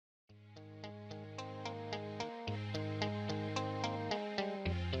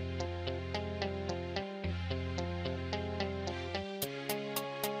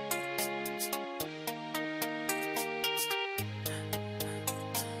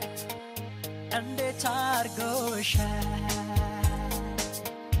እንዴት አርጎሻል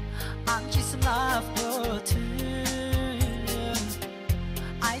አንቺስ ናፍቆት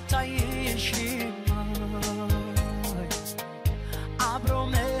አይታይሽም አብሮ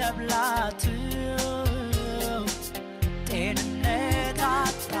መብላት ጤንነት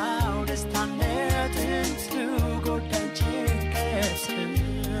አጣው ደስታነትን ትጎዳኝ ጭንቀት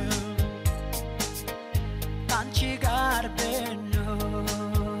ካንቺ ጋር ብኖር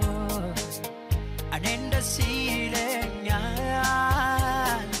እኔን ደስ ይለኛል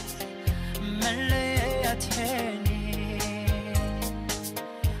መለየቴን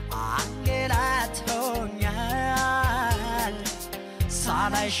አንገላቶኛል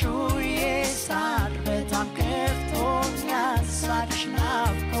ሳላይሽ ውዬ ሳር በጣም ከፍቶኛል ሳልሽ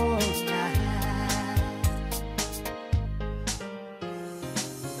ናፍቆኛል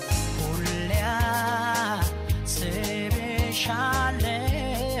ሁሌ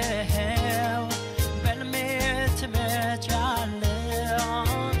አስብሻለሁ በሕልሜ ትመጫለሽ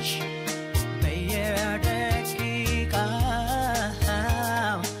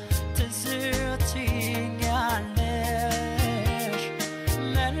በየደቂቃው ትዝ ትይኛለሽ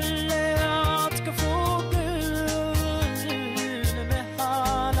መለያት ክፉ ግን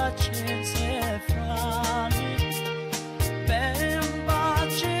መሃላችን ሰፍሯል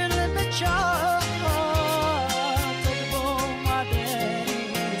በእንባችን ብቻ ጠግቦ ማደር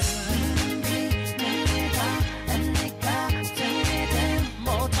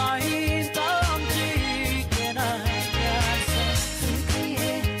ሞት አይምጣም እንጂ ይገናኛል ፍቅርዬ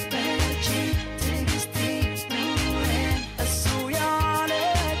በእጅ ትዕግስቴ ኑረን እሱ ያለ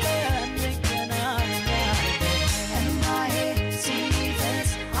ቀን እንገናኛለን እንባዬ ሲፈስ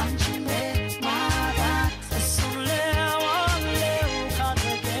አንቺን በማጣት እሱን ለዋለው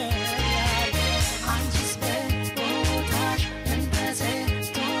ካጠገቤ አንቺስ በቦታሽ ምን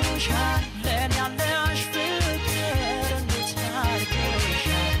ተሰጥቶሻል ለእኔ ያለሽ ፍቅር እንዴት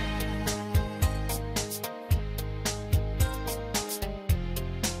አድርጎሻል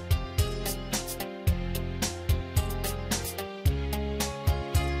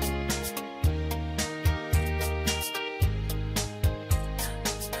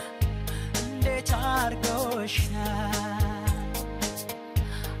እንዴት አድርጎሻል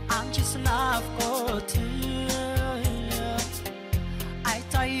አንቺስ ናፍቆት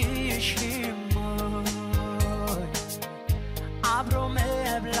አይታይሽም አብሮ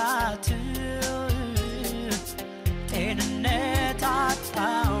መብላት ጤንነት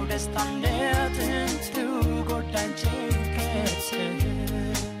አጣው ደስታነትን ትጎዳኝ ጭንቀት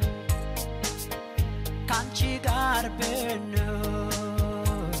ካንቺ ጋር ብኖር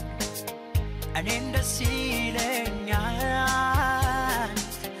እኔን ደስ ይለኛል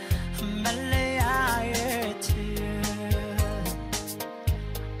መለያየት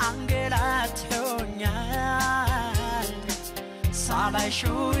አንገላቶኛል ሳላይሽ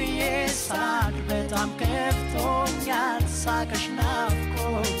ውዬ ሳር በጣም ከፍቶኛል ሳቅሽ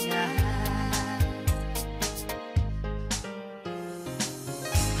ናፍቆኛል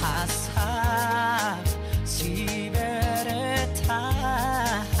ሀሳብ ሲበረታ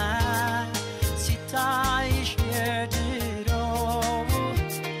ሲታይሽ የድሮ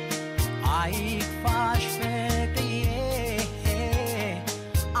አይክፋሽ ፍቅርዬ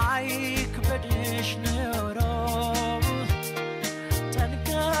አይክበድሽ ኑሮ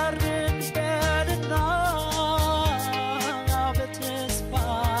ጠንከር እንበልና በተስፋ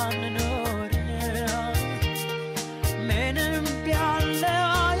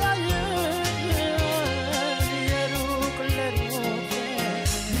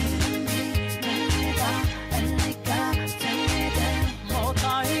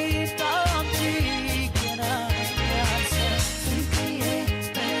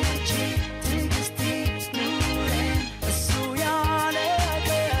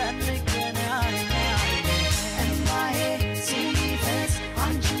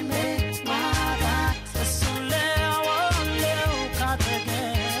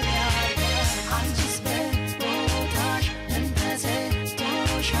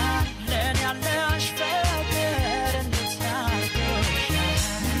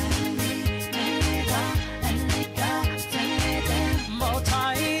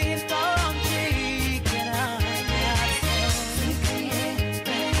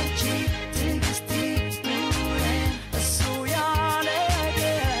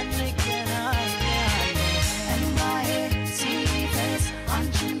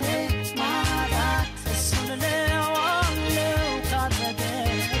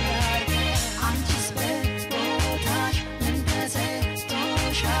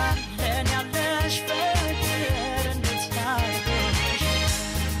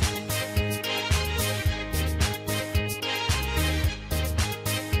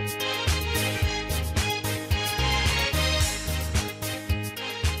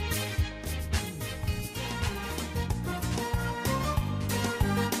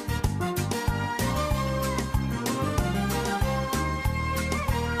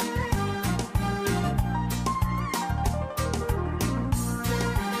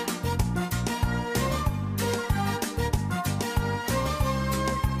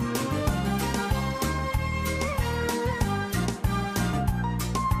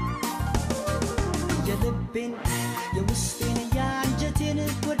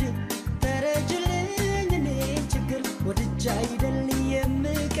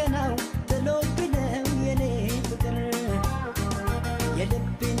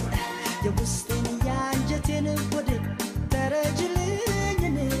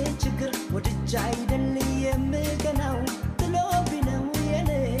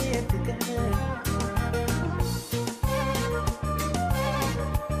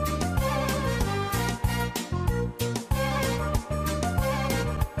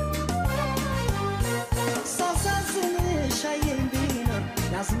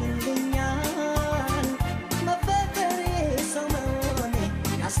ያዝንልኛል መፈጠሬ ሰው መሆኔ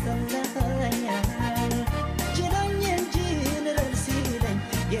ያስተምረኛል ችሎኝ እንጂ ልረል ሲለኝ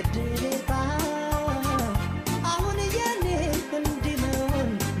የድሌታ አሁን የኔ እንዲመሆን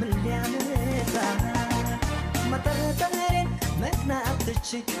ምን ሊያመጣ መጠረጠሬን መቅናትች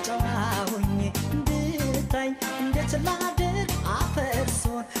ጨዋሁኝ እንድታኝ እንዴት ላድር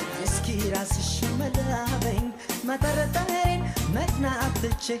አፈርሶን እስኪ ራስሽ መላበኝ መጠረጠሬን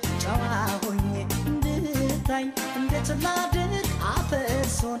መቅናትች ጨዋሁኝ እንድታኝ እንዴት ላድር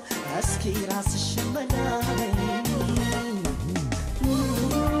አፈርሶን እስኪ ራስሽ መላበኝ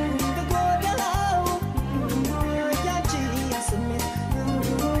በጎዳው ያቺ ስሜት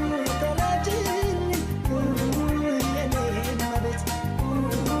ተላጅኝ የኔ መቤት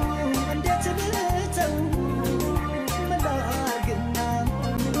እንዴት ልተው መላግና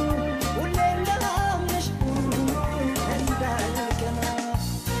ሁሌ እንዳምንሽ እንዳልቀና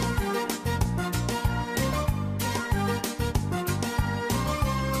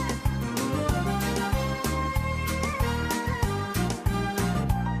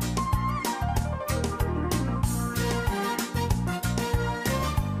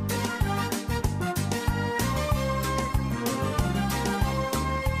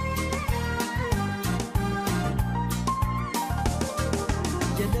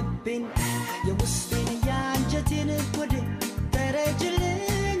የልቤን የውስጤን ያንጀቴን ወደ ተረጅልኝ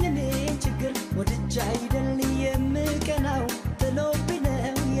እኔን ችግር ወድጃ አይደል የምቀናው ጥሎብኝ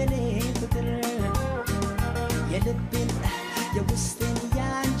ነው የኔ ፍቅር የልቤን የውስጤን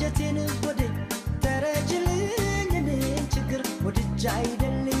ያንጀቴን ወደ ተረጅልኝ እኔን ችግር ወድጃ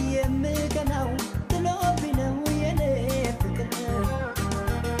አይደል የምቀናው ጥሎብኝ ነው የኔ ፍቅር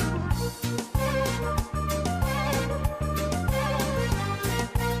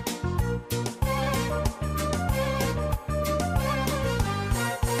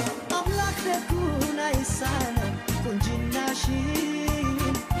አይሳነው ቁንጅናሽን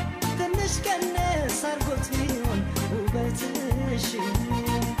ትንሽ ቀነስ አርጎት ቢሆን ውበትሽን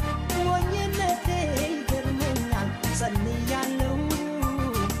ሞኝነቴ ይገርመኛል ጸልያለሁ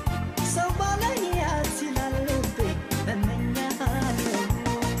ሰው ባላያት ይላል ልቤ እመኛለሁ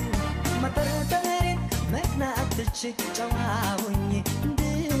መጠረጠሬን መቅናትች ጨዋሁኝ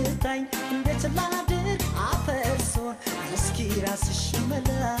እንድታኝ እንዴት ላድር አፈርሶን እስኪ ራስሽ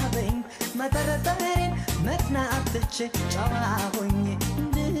መላበኝ መጠረጠሬን መቅናትች ጨዋሁኝ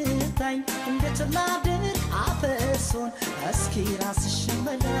እንድታኝ እንዴት ላድር አፈርሶን እስኪ ራስሽ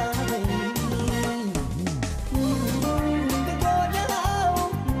መላበኝ በጎዳው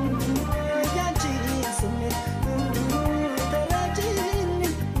ያንቺ ስሜት ተረጅኝ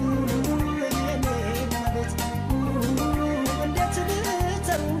የኔ መቤት እንዴት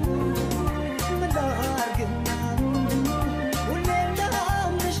ልተው ምን ላርግና ሁሌ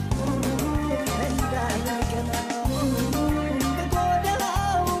እንዳምንሽ እንዳልቀና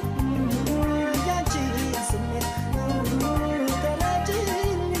በጎዳው ያንቺ ስሜት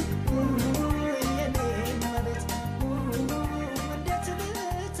ተረጅኝ የኔ መቤት እንዴት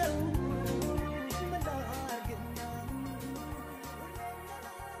ልተው ምን ላርግና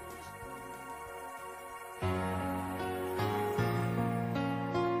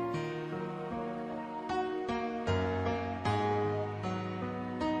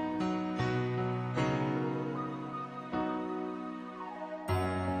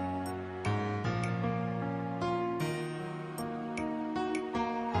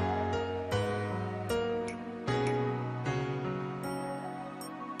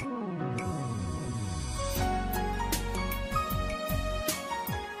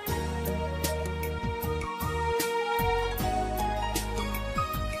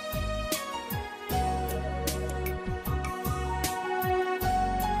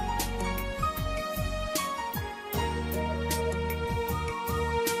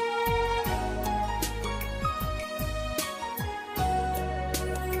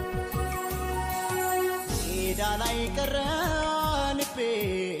ሜዳ ላይ ቀረ ልቤ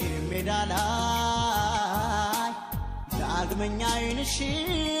ሜዳ ላይ ዳግመኛ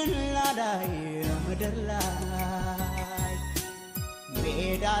አይንሽን ላላይ ምድር ላይ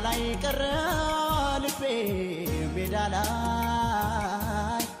ሜዳ ላይ ቀረ ልቤ ሜዳ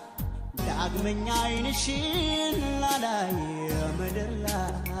ላይ ዳግመኛ አይንሽን ላላይ ምድር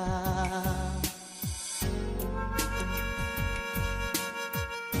ላይ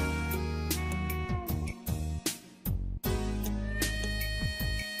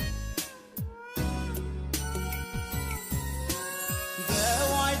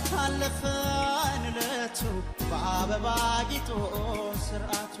ታለፈን ለቱ በአበባ ጊጦ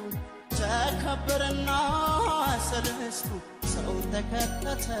ስርዓቱ ተከበረና ሰለስቱ ሰው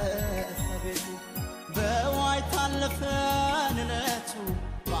ተከተተ ቤቱ በዋይ ታለፈን ለቱ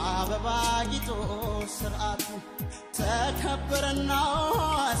በአበባ ጊጦ ስርዓቱ ተከበረና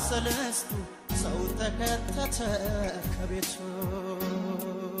ሰለስቱ ሰው ተከተተ ከቤቱ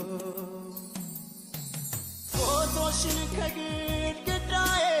ፎቶሽን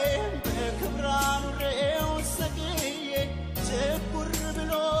ከግድግዳዬ በክብር አኑሬው ሰቅዬ ችኩር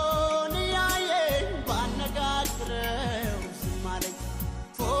ብሎን ያየኝ ባነጋግረው ዝም አለኝ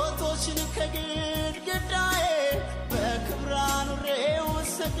ፎቶሽን ከግድግዳዬ በክብር አኑሬው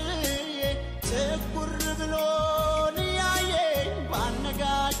ሰቅዬ ችኩር ብሎን ያየኝ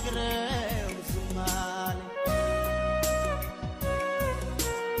ባነጋግረው ዝም አለኝ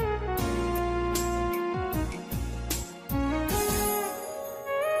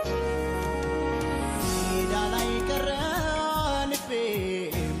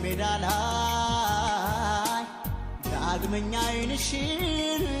ዳግመኛ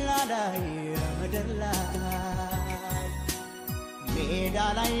አይንሽን ላላይ ምድር ላይ ሜዳ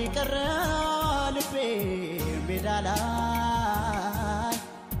ላይ ቀረ ልቤ ሜዳ ላይ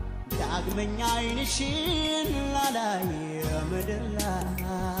ዳግመኛ አይንሽን ላላይ ምድር ላይ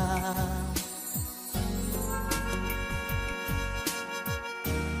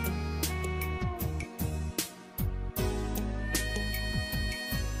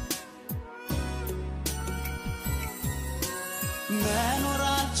መኖር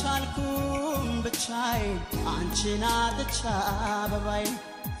አልቻልኩም ብቻዬን አንቺን አጥቼ አበባዬ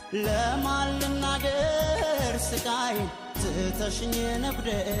ለማን ልናገር ስቃዬን ትተሽኝ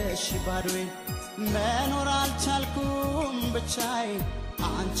ነብደሽ ባዶዬን መኖር አልቻልኩም ብቻዬን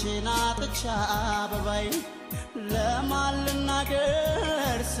አንቺን አጥቼ አበባዬ ለማን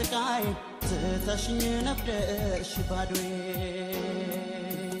ልናገር ስቃዬን ትተሽኝ ነብደሽ ባዶዬን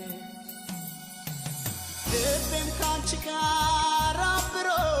ልቤም ካንቺ ጋር አብሮ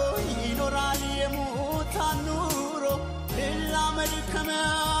ይኖራል የሙታን ኑሮ ልላመድ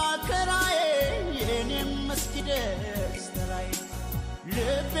ከመከራዬ የኔም እስኪደርስ ተራዬ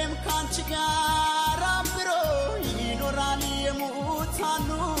ልቤም ካንቺ ጋር አብሮ ይኖራል የሙታን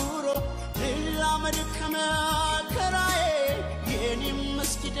ኑሮ ልላመድ ከመከራዬ የኔም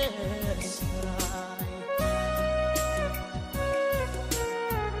እስኪደርስ ተራዬ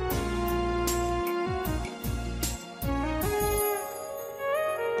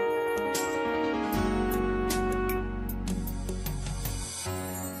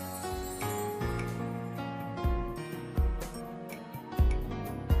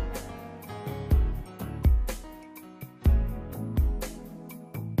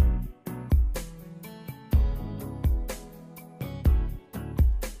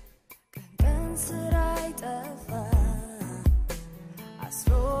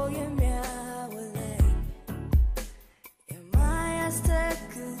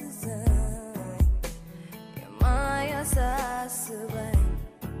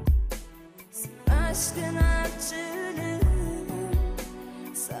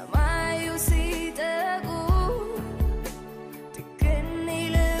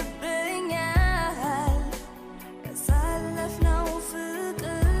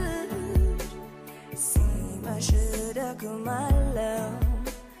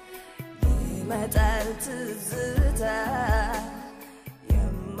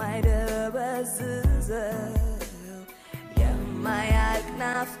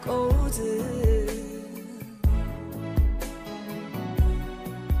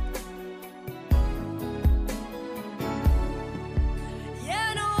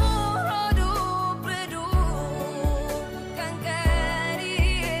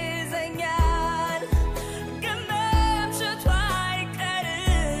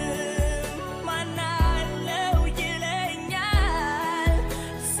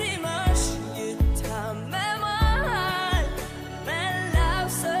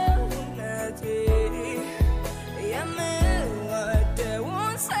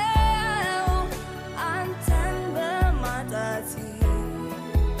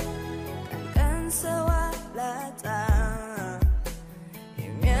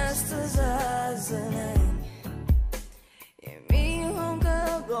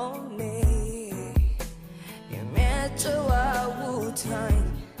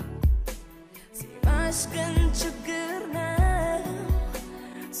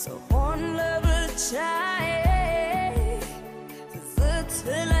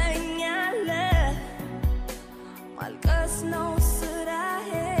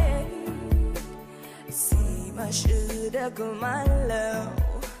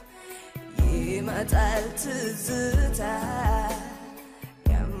ይመጣል ትዝታ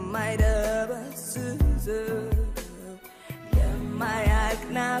የማይደበዝዘው የማያቅ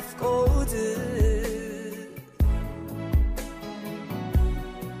ናፍቆት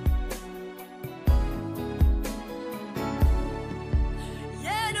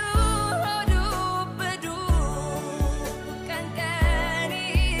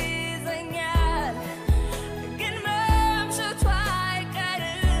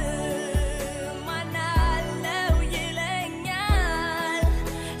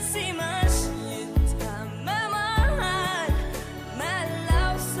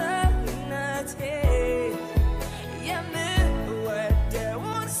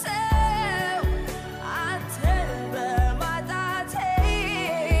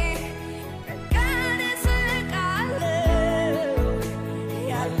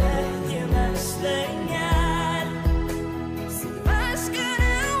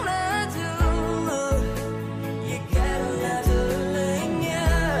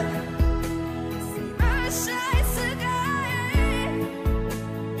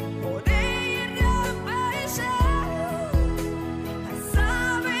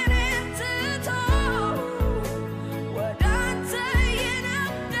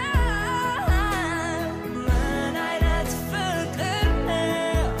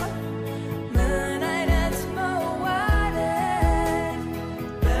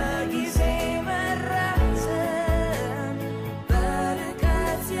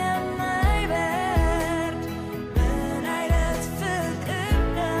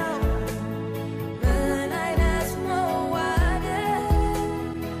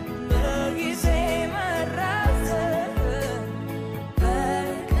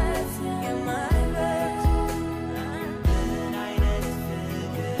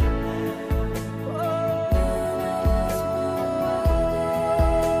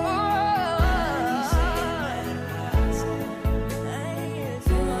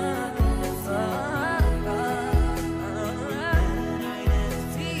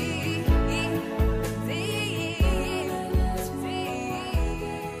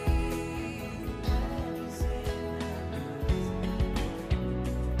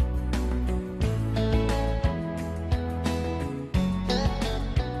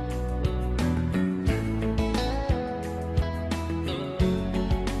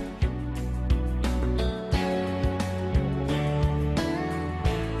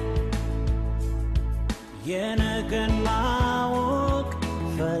የነገን ማወቅ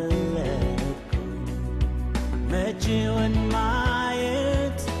ፈለግኩኝ መጪውን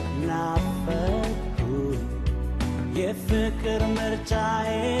ማየት ናፈቅኩኝ የፍቅር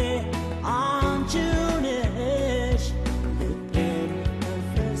ምርጫዬ አንቺው ነሽ ልቤን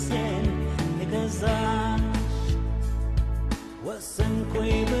መንፈሴን የገዛሽ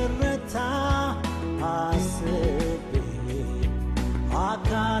ወሰንኩኝ ብረታ አስቤ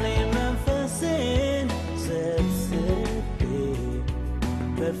አካሌ መንፈሴን ሰብስቤ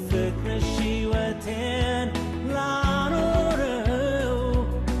በፍቅርሽ ሕይወቴን ላኖረው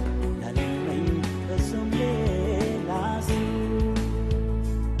ያለኝ ከሱም ሌላ ሰው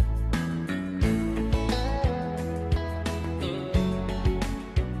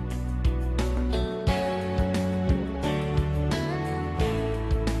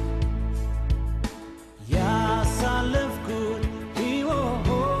ያሳለፍኩት ሕይወት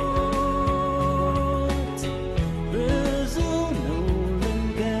ብዙ ነው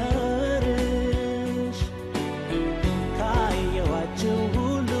ልንገርሽ ካየኋቸው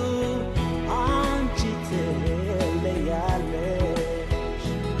ሁሉ አንቺ ትለያለሽ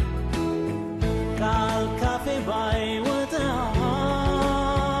ቃል ካፌ ባይወጣም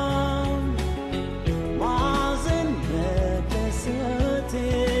ማዘን መደሰቴን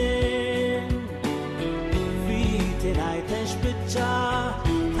ፊቴን አይተሽ ብቻ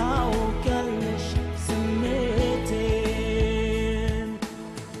ታውቂያለሽ ስሜቴን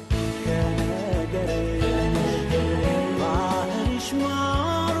ከነገርሽ ባህርሽ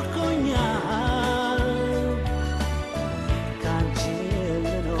ማርኮኛል ካንቺ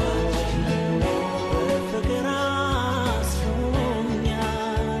ልኖር በፍቅር አስሮኛል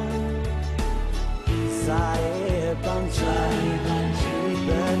ዛሬ ባንቺ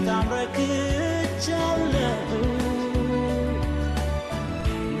በጣም ረክቻለሁ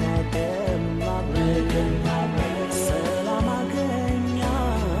ነገም አብረን ሰላም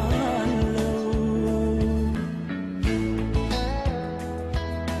አገኛለሁ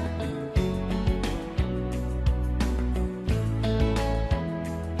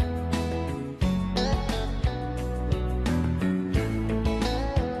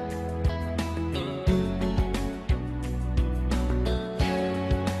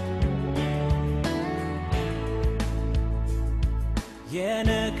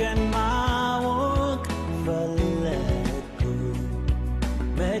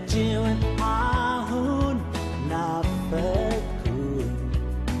መጪውን አሁን ናፈቅኩኝ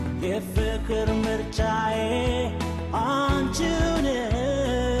የፍቅር ምርጫዬ አንቺው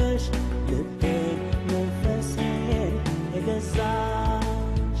ነሽ ልቤን መንፈሴን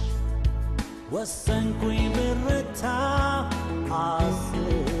የገዛሽ ወሰንኩኝ ብረታ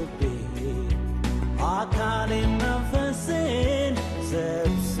አስቤ አካሌን መንፈሴን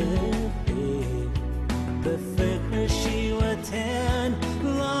ሰብስቤ በፍቅርሽ ሕይወቴን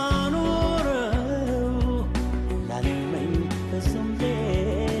ላኖረው ላልመኝ ፍጹም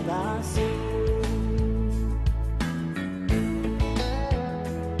ሌላ ሰው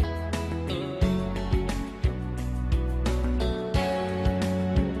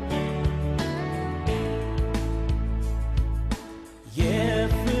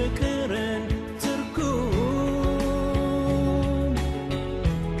የፍቅርን ትርጉም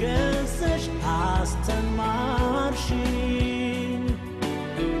ገዝተሽ አስተማርሽኝ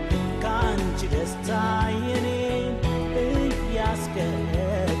ከአንቺ ደስታ የኔን እያስቀደምሽልኝ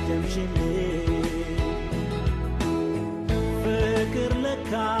ፍቅር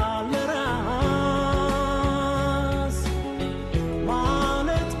ለካ ለራስ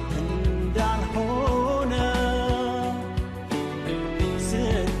ማለት እንዳልሆነ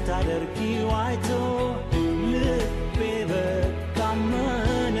ስታደርጊው አይቶ ልቤ በቃ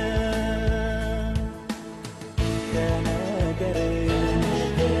አመነ ከነገርሽ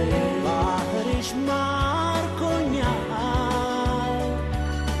ባህርሽ ማርኮኛል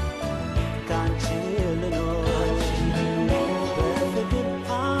ካንቺ ልኖር በፍቅር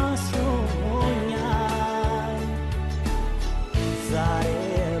አስሮኛል ዛሬ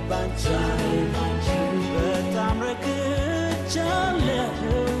ባንቺ በጣም ረክቻለሁ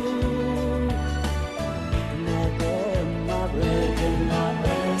ነገም አብረን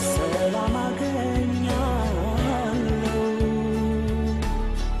ሰላም አገኛለሁ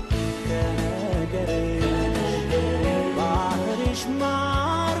ከነገርሽ ባህርሽ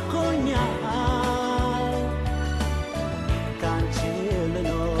ማርኮኛል ካንቺ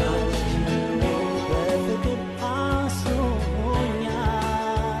ልኖር በፍቅር አስሮኛል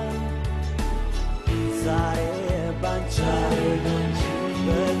ዛሬ ባንቺ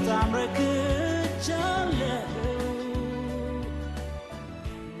በጣም ረክቻለሁ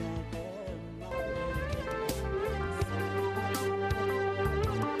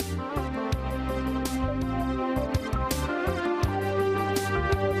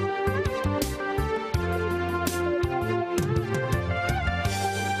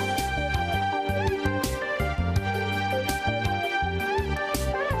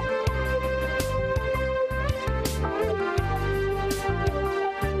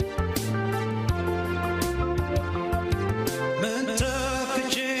ምን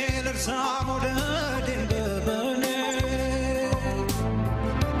ተክቼ ልርሳ መውደዴን በበኔ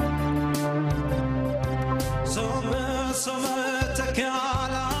ሰው በሰው መተኪያ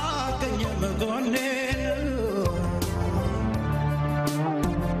አላገኘም ጎኔን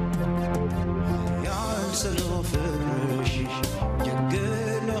ያልስለው ፍቅርሽ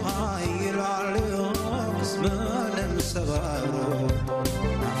ጀግኖ ኃይላል ምንም ሰባብሮ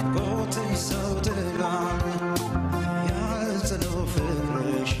ናፍቆትሽ ሰው ትላል ያልስለው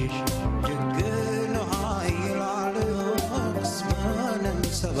ፍቅርሽ ጀግኖ ኃይላል ምንም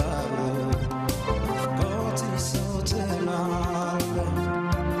ሰባብሮ ናፍቆትሽ ሰው ትላል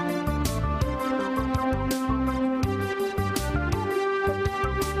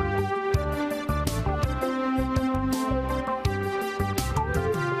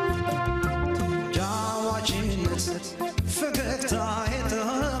ጃዋችነት ፈገግታ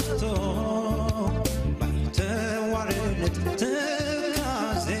የጠፍቶ ባይተዋርነት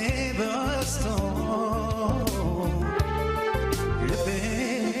ትካዜ በስቶ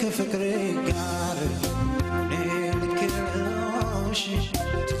ልቤን ከፍቅሬ ጋር ልክልሽ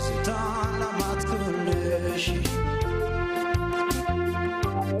ትዝታና ማትኩልሽ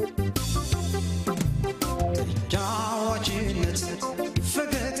ጃዋችነት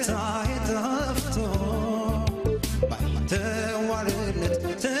ፈገግታ የጠፍቶ ባይተዋርነት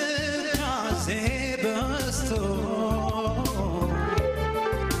ትካዜ በስቶ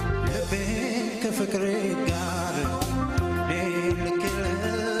ልቤን ከፍቅሬ ጋር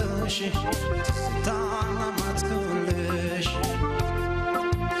ልክልሽ ትዝታና ማትኩልሽ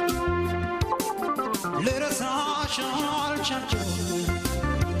ልረሳሽ አልቻልኩም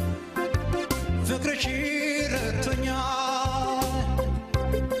ፍቅርሽ ረድቶኛል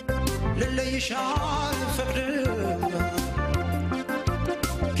ልለይሽ አልፈቅድም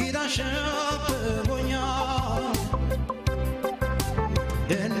ኪዳንሽ አብቦኛል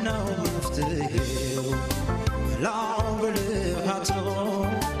ደናው መፍትሄው መላው ብልሃቶ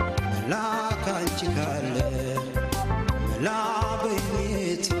ካለ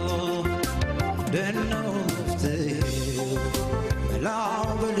መላበይቶ ደነው መፍትሄው መላው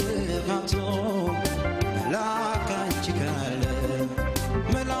በልጋቶ መላካንቺ ካለ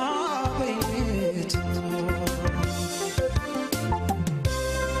መላበይቶ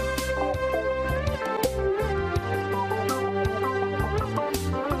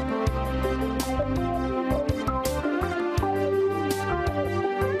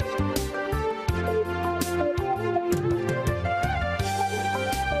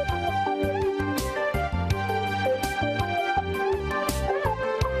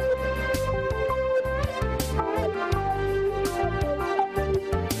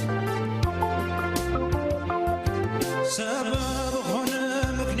ሰበብ ሆነ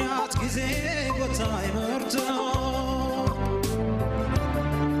ምክንያት ጊዜ ቦታ ይመርቶ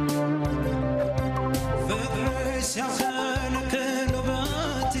ፍቅር ሲያፈነክል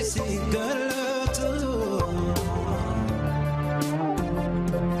ውበት ሲገለጥ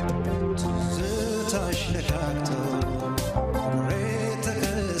ትዝታሽ ነካክቶ ፍሬ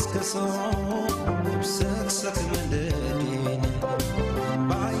ተከስክሶ ሰክሰክ መንደዴን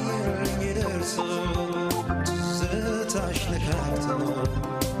ባየኝ ደርሶ ታሽነካቶ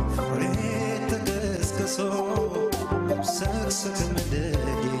ፍሬ ተከስክሶ ሰክሰክ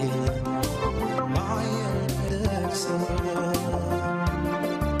መንደዴ ባየኝ ደርሶ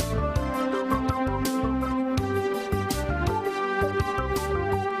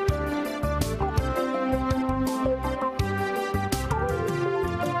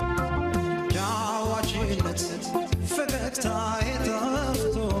ጃዋችነት ፈገግታ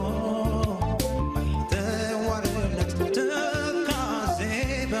የጠፍቶ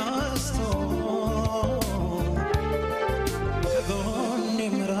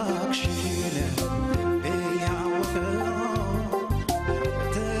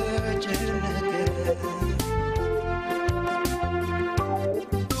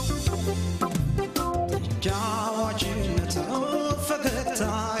ጃዋችነት ፈገግታ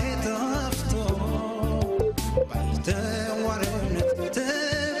የጠፍቶ ባይተዋርነት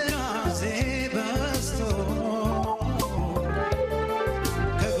ትካዜ በዝቶ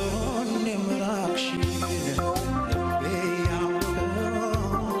ከጎኔ ምራቅሽ ልቤ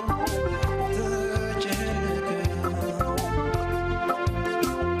ያወቀው ተጨነቀ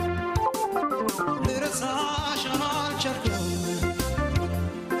ልረሳሽ አልቻልኩም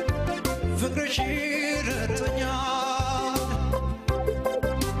ፍቅርሽ ረቶኛል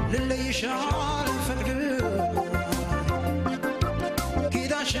ልለይሽ አልፈቅድም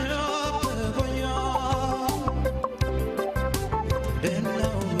ኪዳንሽ አብቦኛል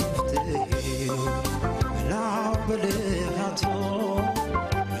ደህናው መፍትሄው መላው ብልሃቶ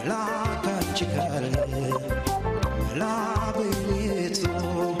መላ ካንቺ ካለ መላ በቤቱ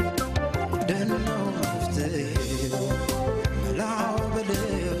ደህናው መፍትሄው መላው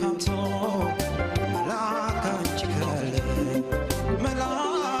ብልሃቶ መላ ካንቺ ካለ መላ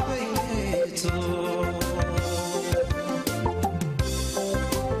በቤቱ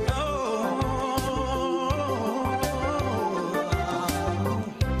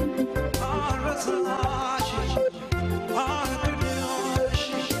አረሳሽ አልክድሽ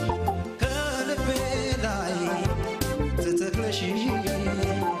ከልቤ ላይ ተተክለሽ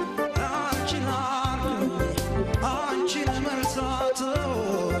አንቺን አልኩኝ አንቺን መርሳት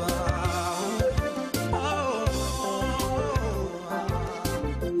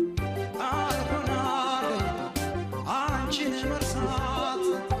አልሆናለኝ አንቺን መርሳት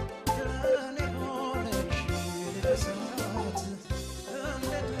ለእኔ ሆነሽ ልረሳት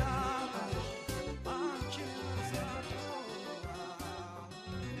እንዴት ላቃሽ አንቺን መርሳት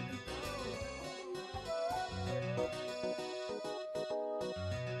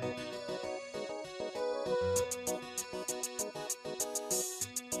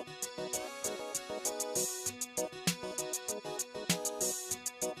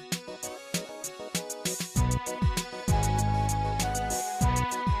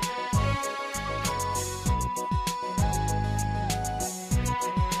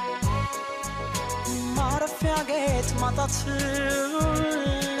ማረፊያ ጌጥ ማጣት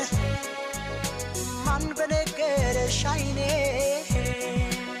ማን በነገረሽ አይኔ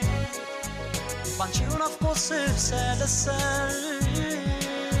ባንቺው ናፍቆት ስብሰለሰል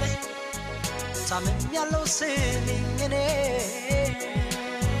ታምም ያለው ስሚኝ እኔ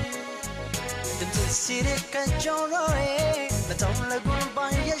ድምፅ ሲርቅ ከጆሮዬ በጣም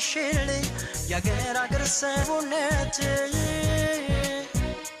ለጉልባን የሽልኝ የአገር አገር ሰቡነት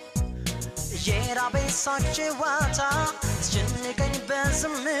የራበኝ ሳቅ ጨዋታ አስጨነቀኝ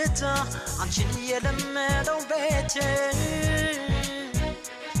በዝምታ አንቺን የለመደው ቤት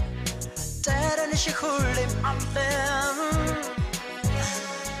ጠረንሽ ጠረንሽ ሁሌም አለ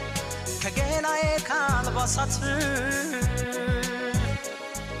ከገላዬ ካልባሳት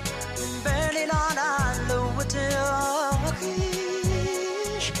በሌላ ላለውጥሽ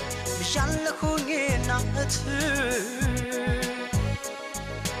ብሻለሁኝና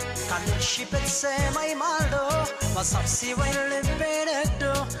ካለሽበት ሰማይ ማልዶ በሀሳብ ሲወይ ልቤ ነግዶ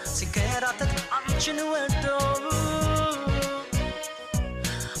ሲንከራተት አንቺን ወዶ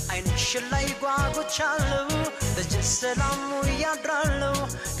ዓይንሽን ላይ ጓጉቻለሁ ደጅ ሰላሙ ያድራለሁ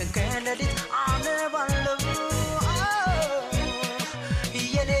ቀን ከሌሊት አነባለሁ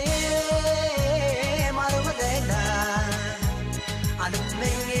የኔ ማር ወለላ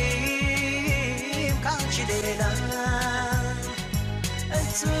አልመኝም ካንቺ ሌላ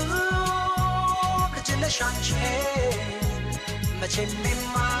ከጅነሽ አንቺ መቼም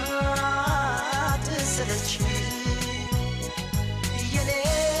የማትሰለቺ የኔ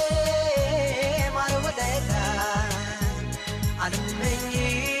ማር ወለላ አልመኝም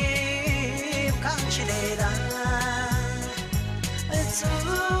ካንቺ ሌላ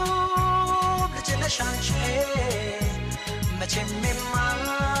ከጅነሽ አንቺ መቼም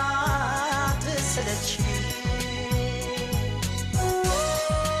የማትሰለቺ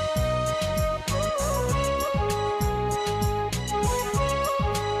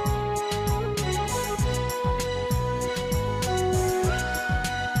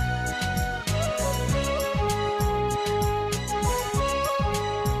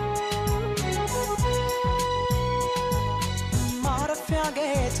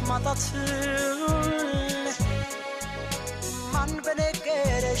ማጣት ማን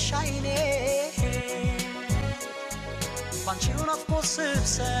በነገረሽ ዓይኔ ባንቺው ናፍቆት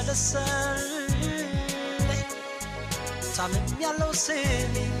ስብሰለሰል ታምሜያለሁ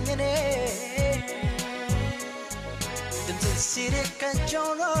ስሚኝ እኔ ድምፅሽ ሲርቅ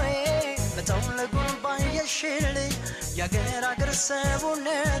ከጆሮዬ በጠውለጉን ባየሽልኝ የአገር አገር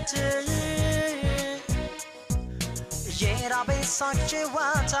ሰውነት የራበኝ ሳቅ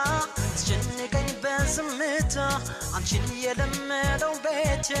ጨዋታ አስጨነቀኝ በዝምታ አንቺን የለመደው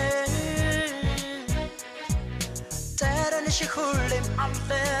ቤት ጠረንሽ ሁሌም አለ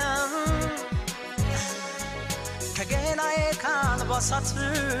ከገላዬ ካልባሳት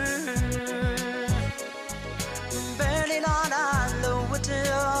በሌላ ላለውጥሽ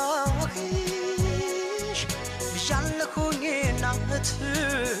ብሻለሁኝና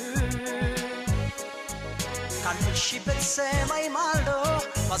ካለሽበት ሰማይ ማልዶ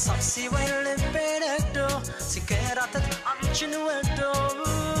በሀሳብ ሲወይ ልቤ ነግዶ ሲንከራተት አንቺን ወዶ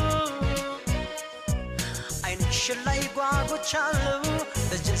ዓይንሽን ላይ ጓጉቻለሁ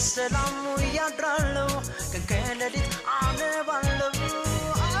ደጅ ሰላሙ ያድራለሁ ቀን ከሌሊት አነባለሁ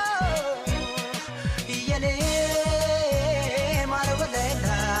የኔ ማር ወለላ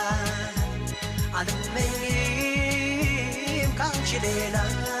አልመኝም ካንቺ ሌላ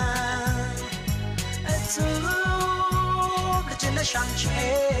ከጅነሽ አንቺ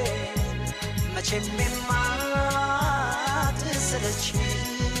መቼም የማትሰለቺ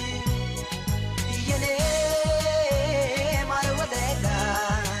የኔ ማር ወለላ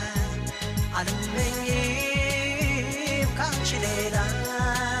አልመኝም ካንቺ ሌላ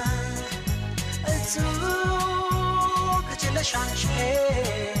ከጅነሽ አንቺ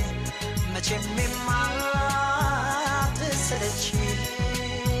መቼም የማትሰለቺ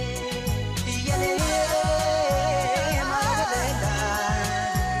የኔ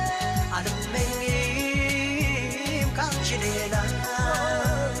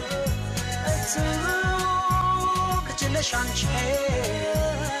ከጅነሽ አንቺ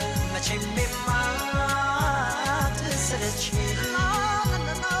መቼም የማትሰለቺ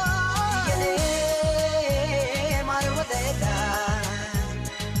የኔ ማር ወለላ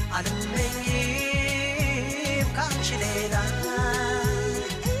አልመኝም ካንቺ ሌላ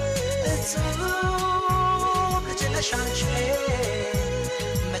ከጅነሽ አንቺ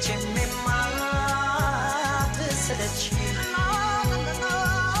መቼም የማትሰለቺ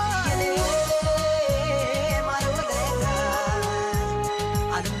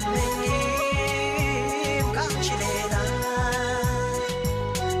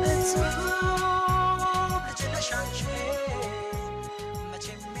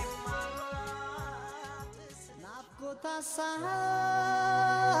ታሳብ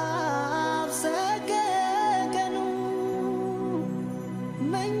ሰገገኑ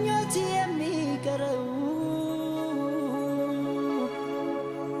መኞት የሚቀረው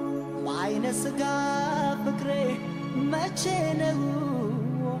በዓይነ ሥጋ ፍቅሬ መቼ ነው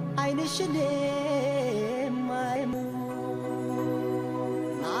ዓይንሽን የማየው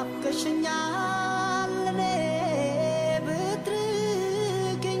ናፍቀሽኛል እኔ ብትርቅኝም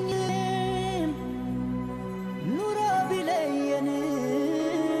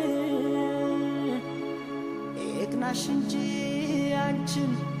ጠፋሽ እንጂ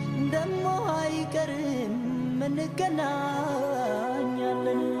አንቺን ደሞ አይቀርም እንገናኛለን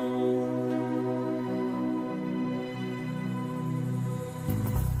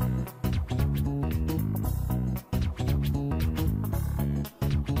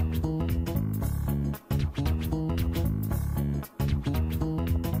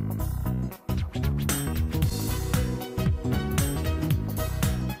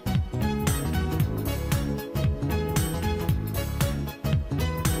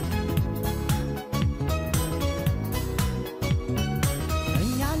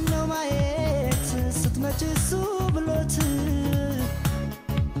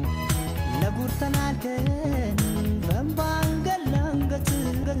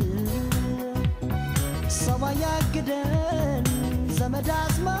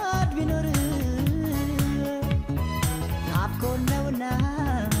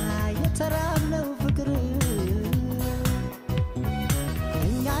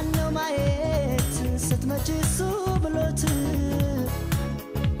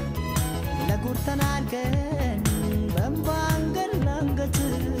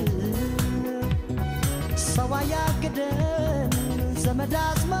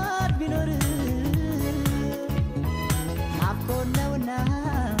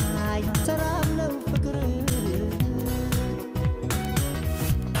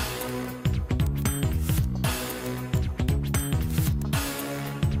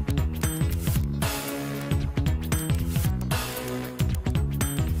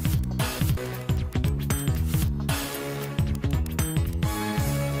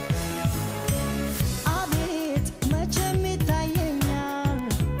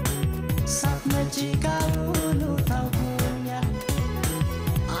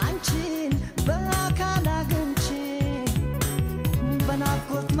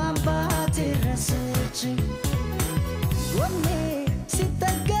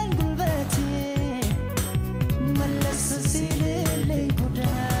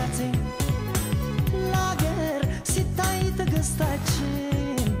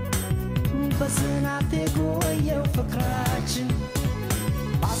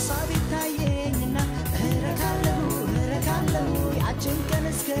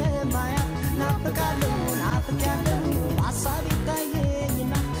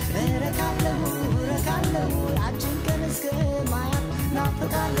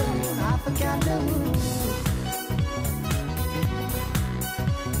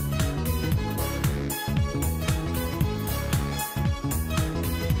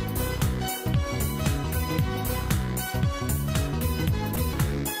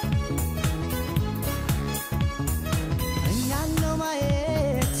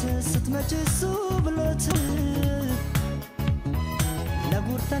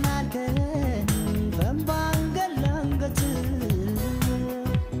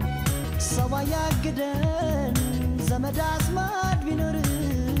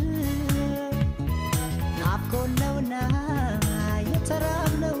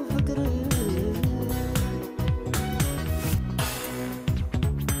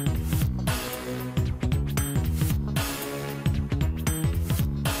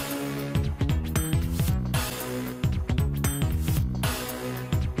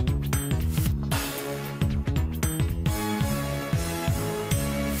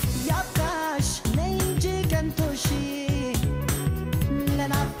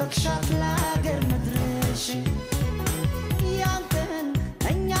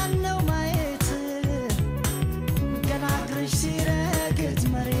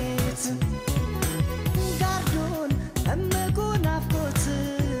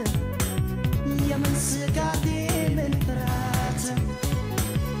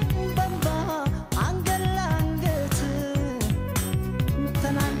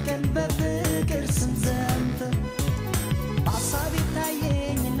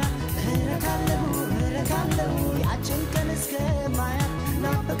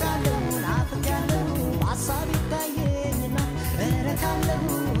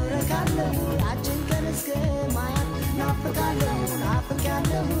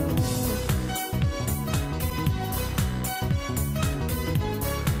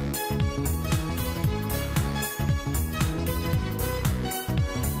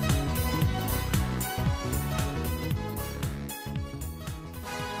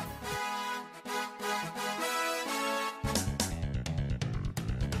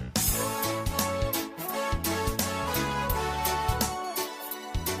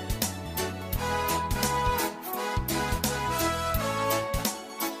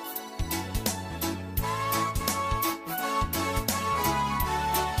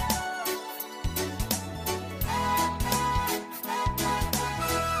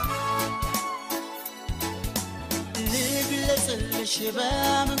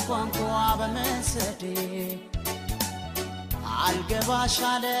በምን ቋንቋ በመሰዴ አልገባሽ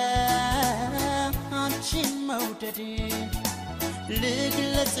አለ አንቺን መውደዴ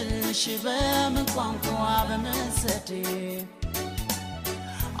ልግለጽልሽ በምን ቋንቋ በመሰዴ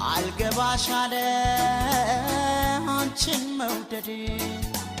አልገባሽ አለ አንቺን መውደዴ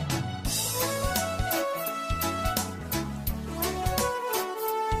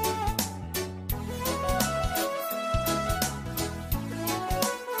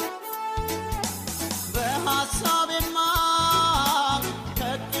በሐሳቤማ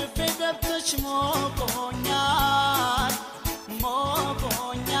ከቅፌ ገብተሽ ሞቆኛል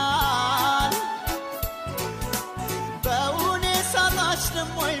በውኔ ሳታች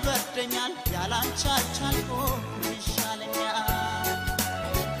ደሞ ይበርደኛል ያላንቺ አልቻልኩም ይሻለኛል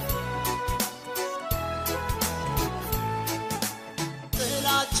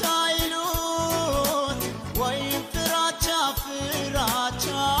ጥላቻ ይሉት ወይም ፍራቻ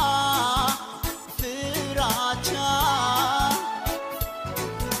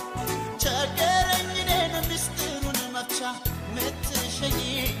ቸገረኝ እኔን ምስጢሩን መፍቻ ምትሸኝ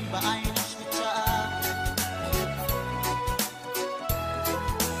በዓይንሽ ብቻ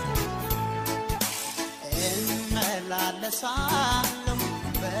እመላለሳለሁ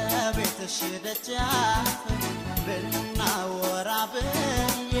በቤትሽ ደጃፍ ብናወራ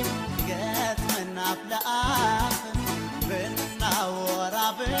ብዬ ገጥመን አፍ ለአፍ ብናወራ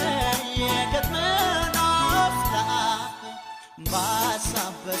ብዬ ገጥመን አፍ ለአፍ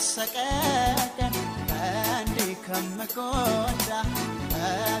በሐሳብ በሰቀቀን እንዲህ ከምጎዳ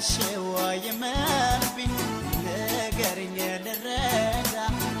እሺ ወይም እምቢ ንገሪኝ ልረዳ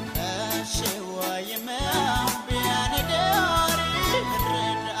እሺ ወይም እምቢ ንገሪኝ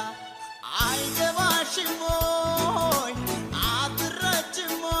ልረዳ አይገባሽም ወይ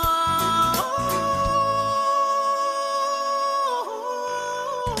አትረጅም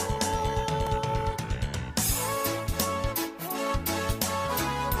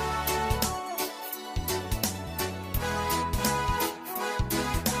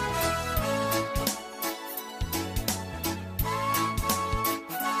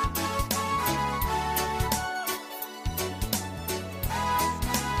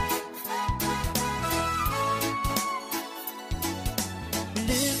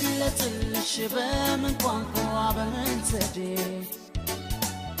ልግለጽልሽ በምን ቋንቋ በምን ዘዴ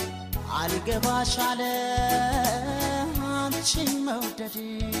አልገባሽ አለ አንቺን መውደዴ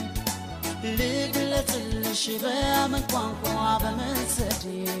ልግለጽልሽ በምን ቋንቋ በምን ዘዴ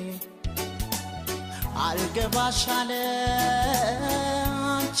አልገባሽ አለ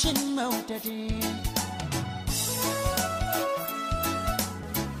አንቺን መውደዴ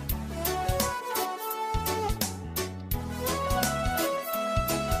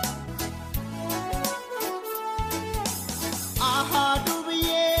አሃዱ ብዬ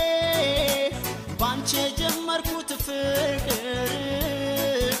ባንቺ ጀመርኩት ፍቅር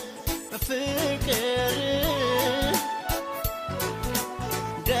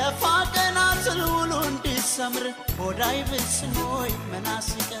ደፋ ቀና ስል ውሎ እንዲሰምር ሆዳይ ብስኖይ መናስ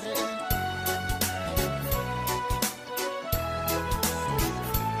ይቀር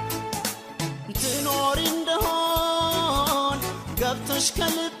ትኖሪ እንደሆን ገብተሽ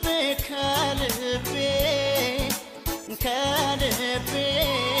ከልቤ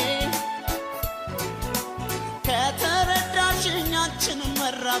ከተረዳሽኝ አንቺን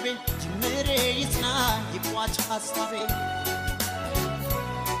መራቤ ጅምሬ ይጽና ይቋጭ ሐሳቤ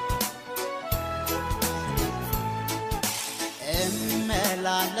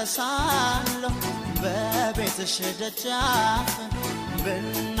እመላለሳለሁ በቤትሽ ደጃፍ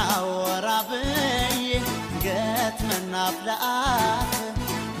ብናወራ ብዬ ገጥመን አፍ ለአፍ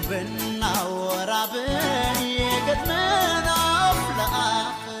ብናወራ ብዬ ገጥመን አፍ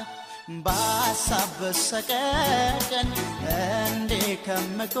ለአፍ በሐሳብ በሰቀቀን እንዲህ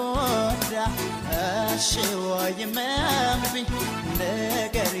ከምጎዳ እሺ ወይም እምቢ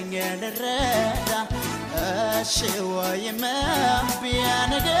ንገሪኝ ልረዳ እሺ ወይም እምቢ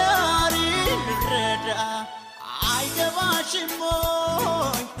ንገሪኝ ልረዳ አይገባሽም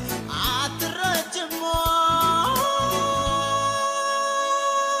ወይ አትረጅም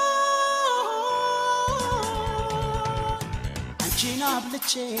አንቺን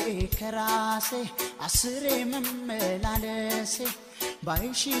አብልጬ ከራሴ አስሬ መመላለሴ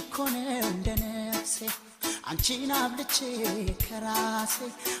ባይሽ እኮ ነው እንደ ነፍሴ አንቺን አብልጬ ከራሴ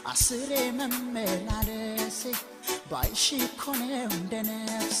አስሬ መመላለሴ ባይሽ እኮ ነው እንደ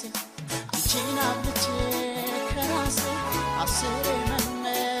ነፍሴ አንቺን አብልጬ ከራሴ አስሬ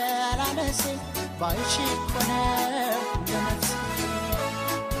መመላለሴ ባይሽ እኮ ነው እንደ ነፍሴ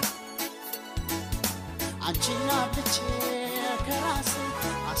አንቺን አብልጬ ከራሴ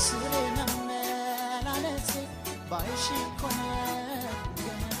አስሬ መመላለሴ ባይሽ ኮነ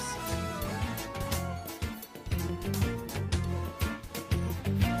ገነፍሴ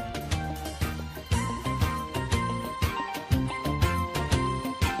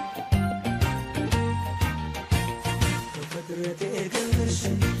ከፍቅረቴ ግልሽ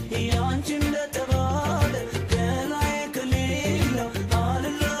ያንቺ እንደተባለ ከላይ ከሌለው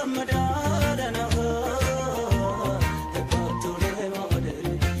አልለመዳለና ተቃቶ ለማደር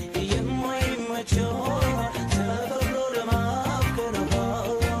የማይመቸው ተፈቅሮ ለማፍቀር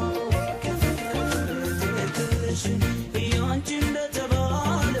ከፍቅረቴ ግልሽ ያንቺ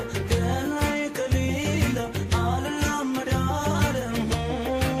እንደተባለ ከላይ ከሌለው አልለመዳለ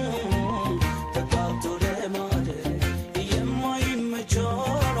ተቃቶ ለማደር የማይመቸው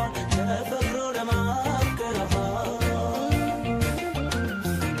ተፈቅሮ ለማፍቀር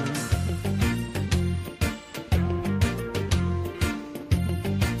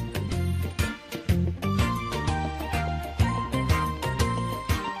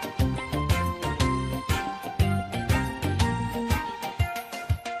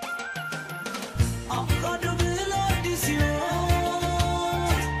አፍቃዶ ብሎ አዲስ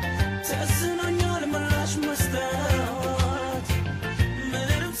ሕይወት ተስኖኛል ምላሽ መስጠት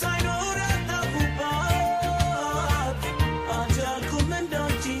ምንም ሳይኖር ያጣሁባት አልቻልኩም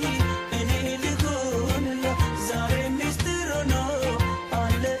እንዳንቺ እኔ ልሆንላት ዛሬ ሚስጥር ሆኖ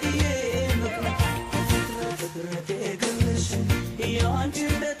አለ ይሄ ምክንያት ፍቅረቴ ግልሽ ያንቺ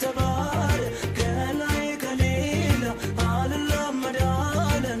እንደተባለ ከላይ ከሌላ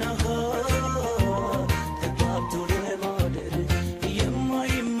አልለመዳለና ተጋብቶ ለማደር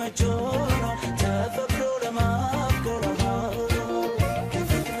የማይመቸው ተፈቅሮ ለማፍቀር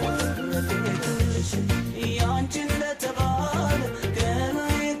ያንቺ እንደተባለ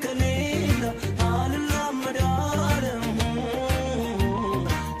ከላይ ከሌላ አልለመዳለ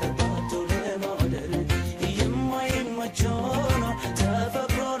ተጋብቶ ለማደር የማይመቸው ተፈቅሮ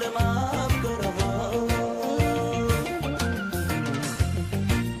ለማፍቀር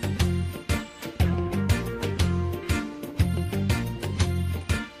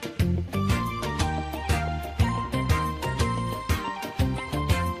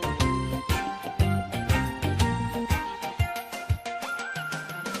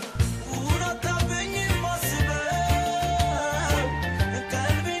ውራታብኝ ማስበው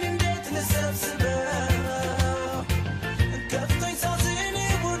ቀልቤን እንዴት ልሰብስበው ከፍቶኝ ሳዝን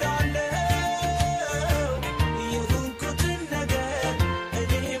እውላለሁ የሆንኩትን ነገር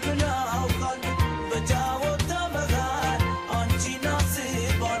እኔ ምን አውቃለሁ በጫወታ መሃል አንቺን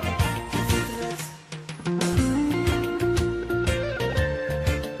አስባለሁ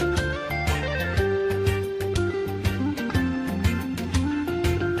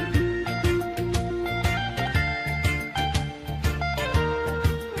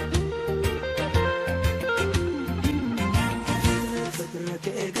ፍቅረቴ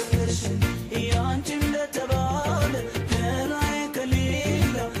ግልሽ ያንቺ እንደተባለ ከላይ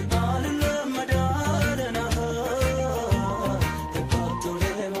ከሌላ አልለመዳለና ተጋብቶ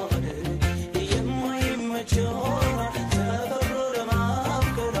ለማደር የማይመቸው ተፈቅሮ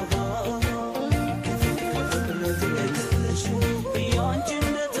ለማፍቀር ፍቅረቴ ግልሽ ያንቺ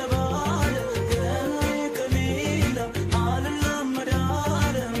እንደተባለ ከላይ ከሌላ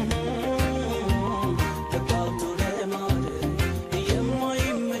አልለመዳለ ተጋብቶ ለማደር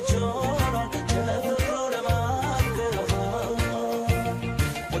የማይመቸው ተፈቅሮ ለማፍቀር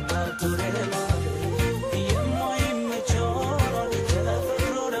ተጋብቶ ለማደር የማይመቸው ተፈቅሮ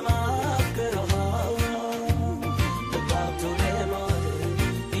ለማፍቀር ተጋብቶ ለማደር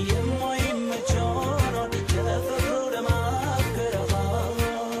የማይመቸው ተፈቅሮ ለማፍቀር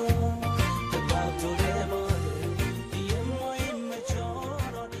ተጋብቶ ለማደር የማይመቸው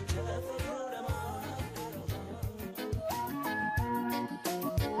ተፈቅሮ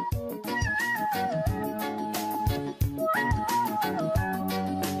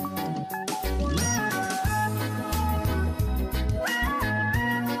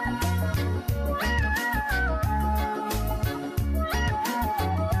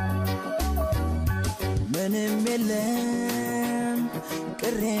ምንም የለም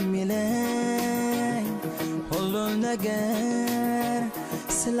ቅር የሚለኝ ሁሉን ነገር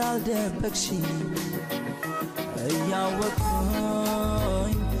ስላልደበቅሽ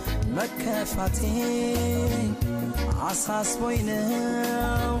እያወቅኩኝ መከፋቴ አሳስቦኝ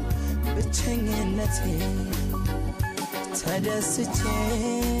ነው ብቸኝነቴ ተደስቼ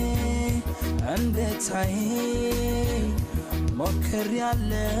እንድታይ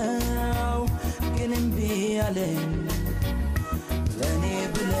ሞክሬያለሁ ግን እምቢ አለኝ ለኔ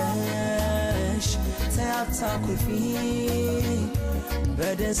ብለሽ ሳያታኩፊ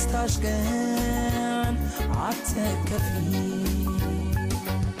በደስታሽ ቀን አትከፊ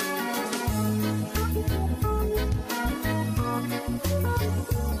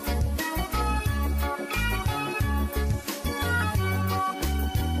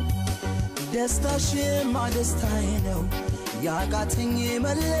ደስታሽማ ደስታዬ ነው ያቃተኝ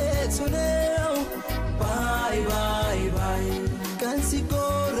መለቱ ነው ባይ ባይ ባይ ቀን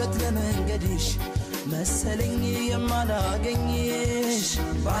ሲቆረጥ ለመንገድሽ መሰለኝ የማላገኝሽ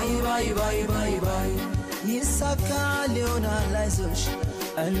ባይ ባይ ባይ ባይ ባይ ይሳካል ይሆናል አይዞሽ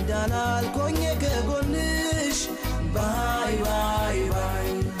እንዳላልቆኝ ከጎንሽ ባይ ባይ ባይ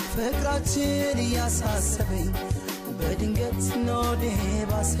ፍቅራችን ያሳሰበኝ በድንገት ነው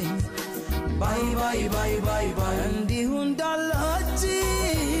ደባሰኝ ባይ ባይ ባይ ባይ ባይ እንዲሁ እንዳላችሁ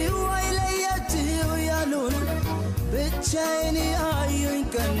አይለያችሁ ያሉን ብቻዬን ያዩኝ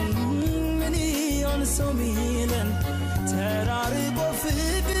ቀን ምን ይሆን ሰው ሚለን ተራርቆ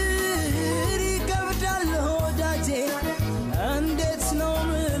ፍቅር ይከብዳል ወዳጄ እንዴት ነው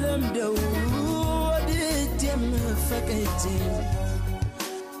ምለምደው ወድጄም ፈቅጄ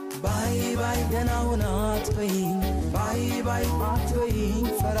ባይ ባይ ደህና ሁና አትበይኝ ባይ ባይ አትበይኝ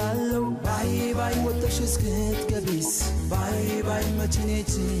ፈራለሁ ባይ ባይ ወጥተሽ እስክትገቢስ ባይ ባይ መቼ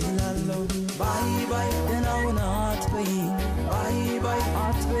እችላለሁ ባይ ባይ ደህና ሁና አትበይኝ ባይ ባይ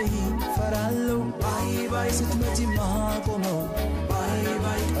አትበይኝ ፈራለሁ ባይ ባይ ስትመጪማ ቆመው ባይ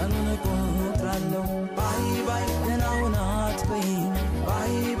ባይ ቀኑን እቆጥራለሁ ባይ ባይ ደህና ሁና አትበይኝ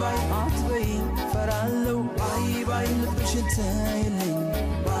ባይ ባይ አትበይኝ ፈራለሁ ባይ ባይ ልብሽን ተይልኝ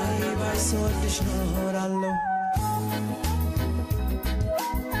ባይ ባይ ስወድሽ ኖራለሁ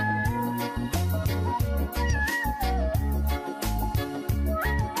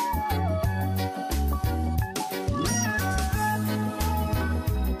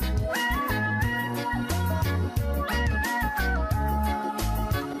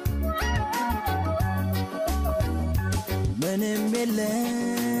ምንም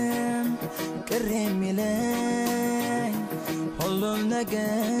የለም ቅር የሚለኝ ሁሉም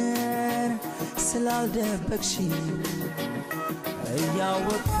ነገር ስላልደበቅሽኝ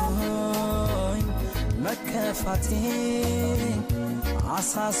እያወቅኩኝ መከፋቴ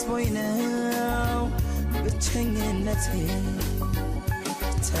አሳስቦኝ ነው ብቸኝነቴ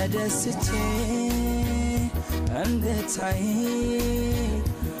ተደስቼ እንድታይ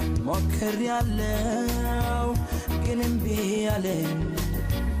ሞክሬያለሁ ግን እምቢ አለኝ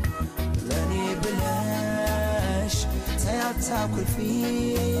ለኔ ብለሽ ሳያታኩፊ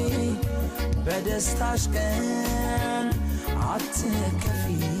በደስታሽ ቀን አትከፊ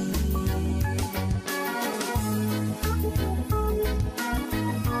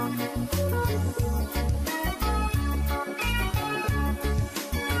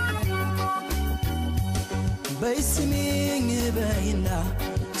በይስሚኝ በይና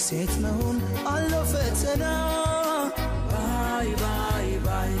ሴት መሆን አለው ፈተና ባይ ባይ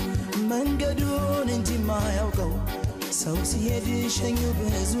ባይ መንገዱን እንጂ ማያውቀው ሰው ሲሄድ ሸኙ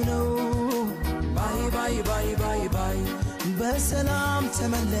ብዙ ነው ባይ ባይ ባይ ባይ ባይ በሰላም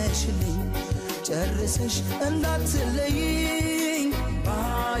ተመለሽልኝ ጨርሰሽ እንዳትለይኝ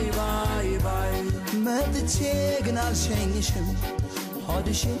ባይ ባይ ባይ መጥቼ ግን አልሸኝሽም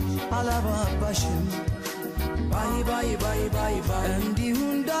ሆድሽን አላባባሽም ባይ ባይ ባይ ባይ ባይ እንዲሁ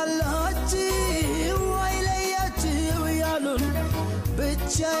እንዳላችሁ አይለያችሁ ያሉን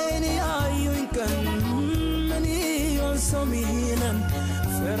ብቻዬን ያዩኝ ቀን ምን ይሆን ሰው ሚለን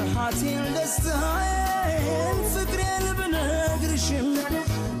ፍርሃቴን ደስታዬን ፍቅሬን ብነግርሽም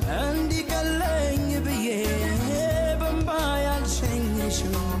እንዲቀለኝ ብዬ በእንባ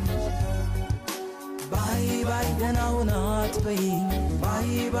ያልሸኝሽም ባይ ባይ ደህና ሁና አትበይኝ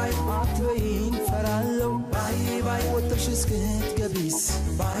ባይ ባይ አትበይኝ ፈራለሁ ባይ ባይ ወጥተሽ እስክትገቢስ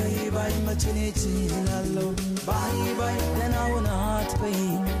ባይ ባይ መቼ እችላለሁ ባይ ባይ ደህና ሁና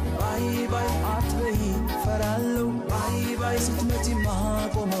አትበይኝ ባይ ባይ አትበይኝ ፈራለሁ ባይ ባይ ስትመጪማ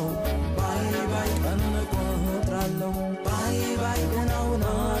ቆመው ባይ ባይ ቀኑን እቆጥራለሁ ባይ ባይ ደህና ሁና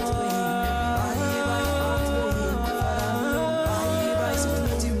አትበይኝ ባይ ባይ አትበይኝ ፈራለሁ ባይ ባይ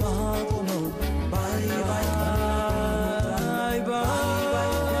ስትመጪማ ቆመው ባይ ባይ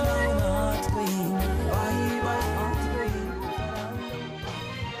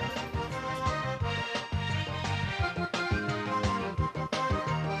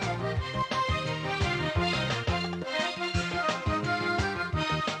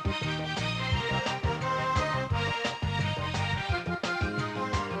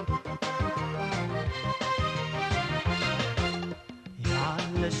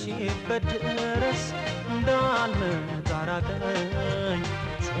ያለሽበት ድረስ እንዳልመጣ ራቀኝ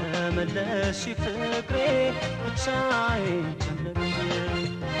ተመለሽ ፍቅሬ ብቻዬን ጨነቀኝ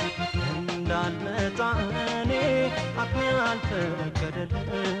እንዳልመጣ እኔ አቅሜ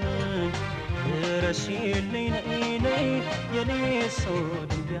አልፈቀደልኝ ድረሽልኝ ነይ ነይ የኔ ሰው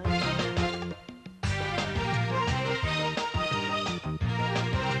ድንቢያ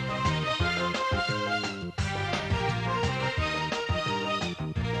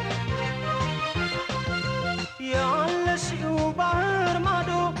ያለሽው ባህር ማዶ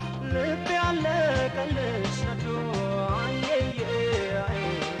ልብ ያለቀልሽ ነዶ አየየ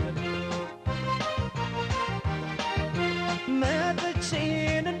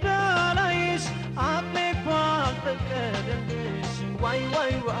መጥቼን እንዳላይሽ አቅሜ እኮ አልፈቀደልሽ ዋይ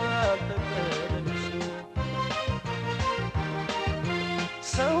ዋይ አልፈቀደልሽ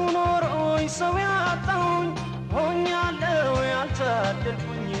ሰው ኖሮኝ ሰው ያጣሁኝ ሆኛለሁ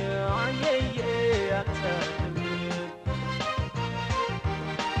ያልታደልኩኝ አየየ ያልታደልኩኝ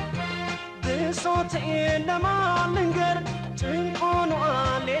ብሶቴን ለማልንገር ጭንቅ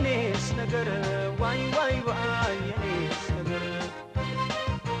ሆኗል የኔስ ነገር ዋይ ዋይ ዋይ የኔስ ነገር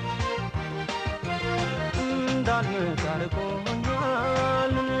እንዳልመጣ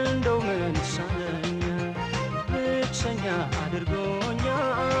ርቆኛል እንደው ምን ይሻለኛል ብቸኛ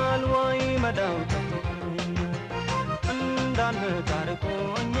አድርጎኛል ዋይ መዳው ጠፍቶኛል እንዳልመጣ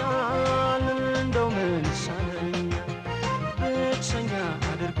ርቆኛል እንደው ምን ይሻለኛል ብቸኛ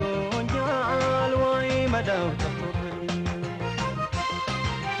አድርጎኛል ዋይ መዳው ጠፍቶኛል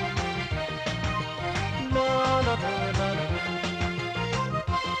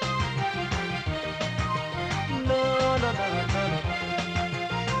la la la la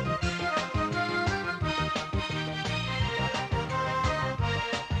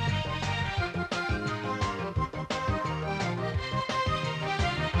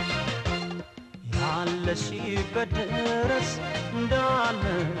ያለሽበት ድረስ እንዳለ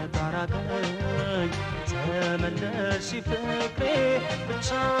ታራቀኝ ተመለሽ ፍቅሬ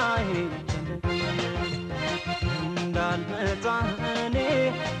ብቻዬን ጨነቀኝ እንዳልመጣ እኔ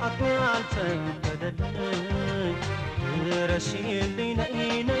አቅሜ አልፈቀደልኝ ድረሽልኝ ነይ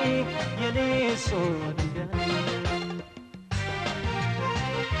ነይ የኔ ሰው ድንቢያ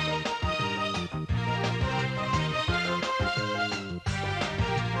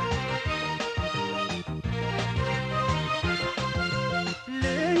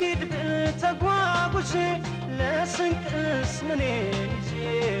ልሂድ ብተጓጉዤ ለስንቅስ ምን ይዤ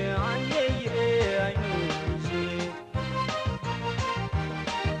አየየ አይኑዤ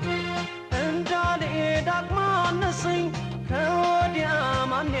እንዳልሄድ አቅማነሰኝ ከወዲያ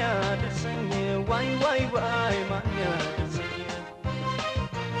ማን ያደርሰኝ ዋይ ዋይ ዋይ ማን ያደርሰኝ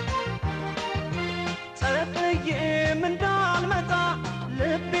ጠጥዬም እንዳልመጣ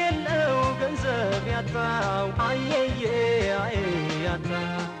ልብ የለው ገንዘብ ያጣው አየየ ያጣ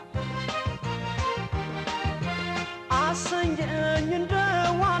አሰኘኝ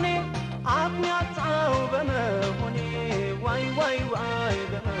እንደዋኔ አቅሜ ያጣው በመሆኔ ዋይ ዋይ ዋይ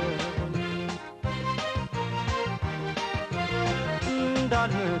በመሆኔ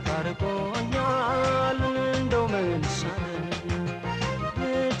እንዳልመጣ ርቆኛል እንደው ምን ይሻለኛል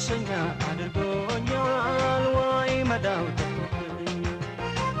ብቸኛ አድርጎኛል ዋይ መዳው ጠፍቶኛል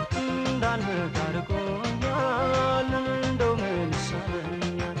እንዳልመጣ ርቆኛል እንደው ምን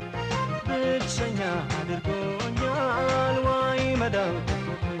ይሻለኛል ብቸኛ አድርጎኛል ዋይ መዳው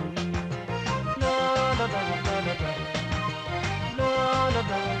ጠፍቶኛል ላ ላ ላ ላ ላ ላ ላ ላ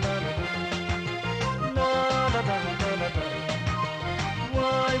ላ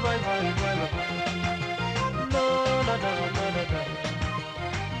why la la la la la la la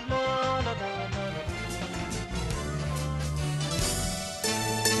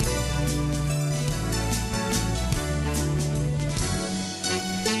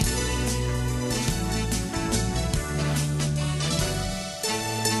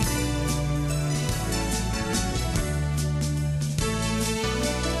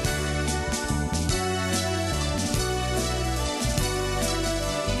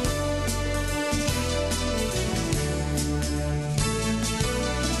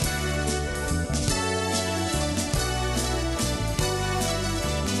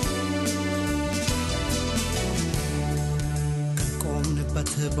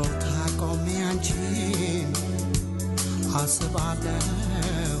ቦታ ቆሜ አንቺን አስባለሁ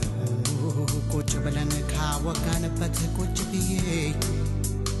ቁጭ ብለን ካወጋንበት ቁጭ ብዬ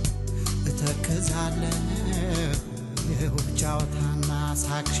እተክዛለሁ ጫወታና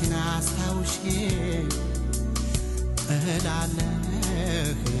ሳቅሽን አስታውሼ እላለሁ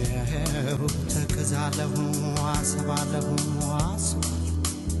ተክዛለሁ አስባለሁ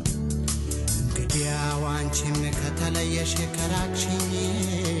ወዲያው አንቺም ከተለየሽ ከራቅሽኝ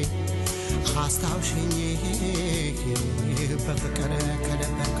አስታውሽኝ በፍቅር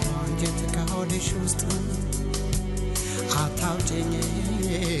ከደበቅኩ አንጀት ከሆድሽ ውስጥ አታውጪኝ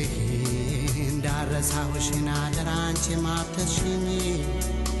እንዳረሳሁሽን አደራ አንቺም አትርሽኝ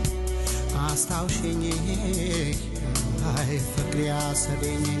አስታውሽኝ አይ ፍቅሬ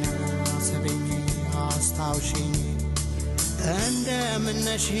አሰበኝ አስታውሽኝ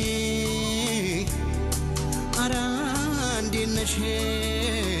እንደምነሽ አራ እንዴነሽ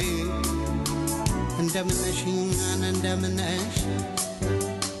እንደምነሽ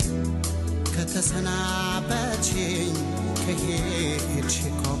ከተሰናበትሽኝ ከሄድሽ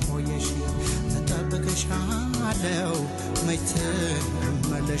ከቆየሽ እጠብቅሻለሁ መች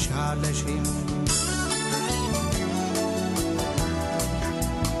ትመለሻለሽ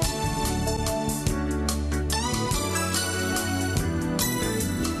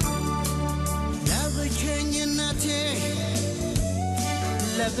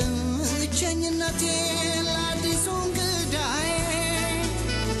ለብቸኝነቴ ለአዲሱ እንግዳዬ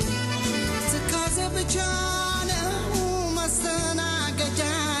ትካዜ ብቻ ነው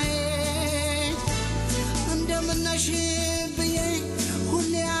መስተናገጃዬ እንደምነሽ ብዬ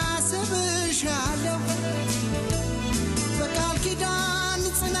ሁሌ አስብሻለሁ በቃል ኪዳን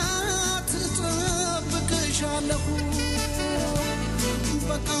ጽናት እጠብቅሻለሁ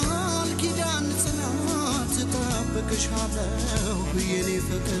በቃል ኪዳን ጽናት እጠብቅሻለሁ የኔ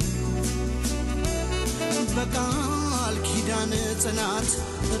ፍቅር በቃል ኪዳን ጽናት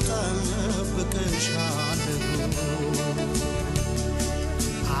እጠብቅሻለሁ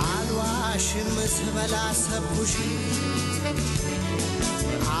አልዋሽም ስበላ ሰብኩሽ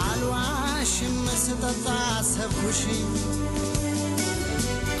አልዋሽም ስጠጣ ሰብኩሽ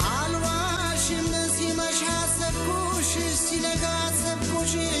አልዋሽም ሲመሻ ሰብኩሽ ሲነጋ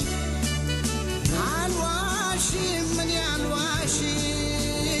ሰብኩሽ አልዋሽም ምን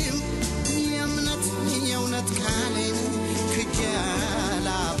አልዋሽም የእውነት ቃሌን ክጀላ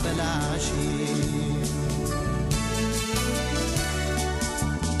በላሽ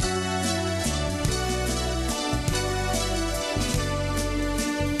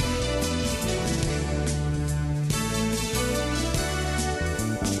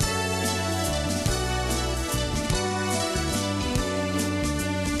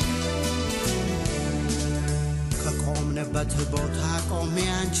ከቆምንበት ቦታ ቆሜ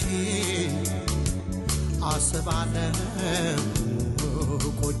አንቺን አስባለሁ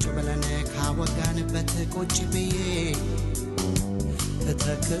ቁጭ ብለን ካወጋንበት ቁጭ ብዬ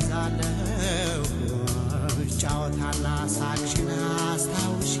እተክዛለሁ ጫወታና ሳቅሽን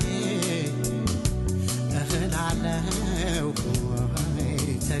አስታውሼ እህላለሁ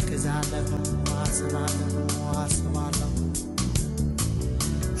እተክዛለሁ አስባለሁ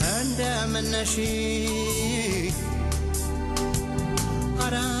እንደምነሽ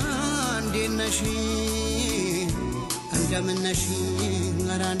አራ እንዴነሽ እንደምነሽ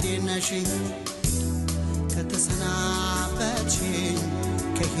አራ እንዴነሽ ከተሰናበትሽኝ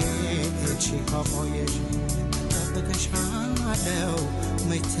ከሄድሽ ከቆየሽ እጠብቅሻለሁ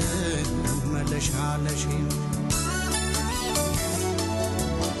መች ትመለሻለሽ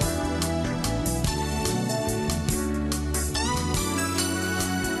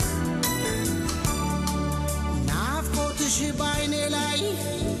ናፍቆትሽ ባይኔ ላይ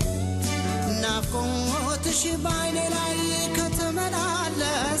ናፍቆትሽ ባይኔ ላይ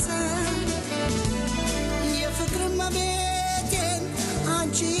ከተመላለሰ የፍቅር መቤቴን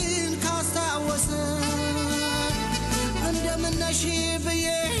አንቺን ካስታወሰ እንደምነሽ ብዬ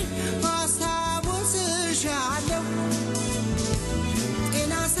አስታውስሻለሁ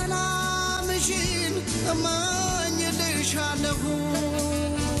ጤና ሰላምሽን እመኝልሻለሁ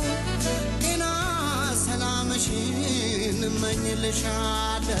ጤና ሰላምሽን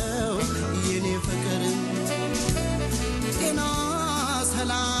እመኝልሻለሁ የኔ ፍቅር ጤና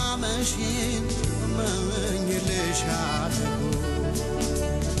ሰላምሽን እመኝልሻለሁ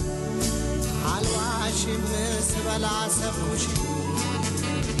አልዋሽም ስበላ ሰብኩሽ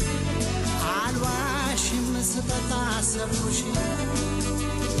አልዋሽም ስጠጣ ሰብኩሽ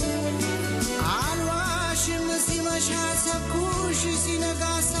አልዋሽም ሲመሻ ሰብኩሽ ሲነጋ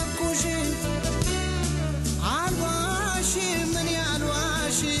ሰብኩሽ አልዋሽም እኔ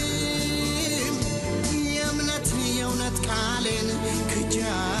አልዋሽም የእውነት ቃሌን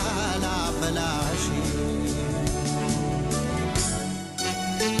ክጃላ በላሽ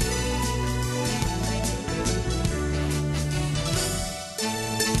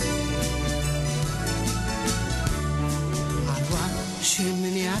አልዋሽም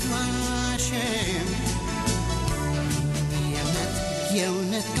እኔ አልዋሽም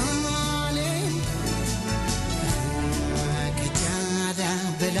የእውነት ቃሌን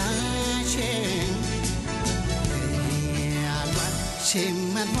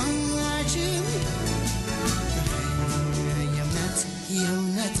መቼም አልዋሽም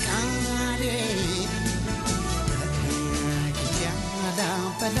የእውነት ቃሌ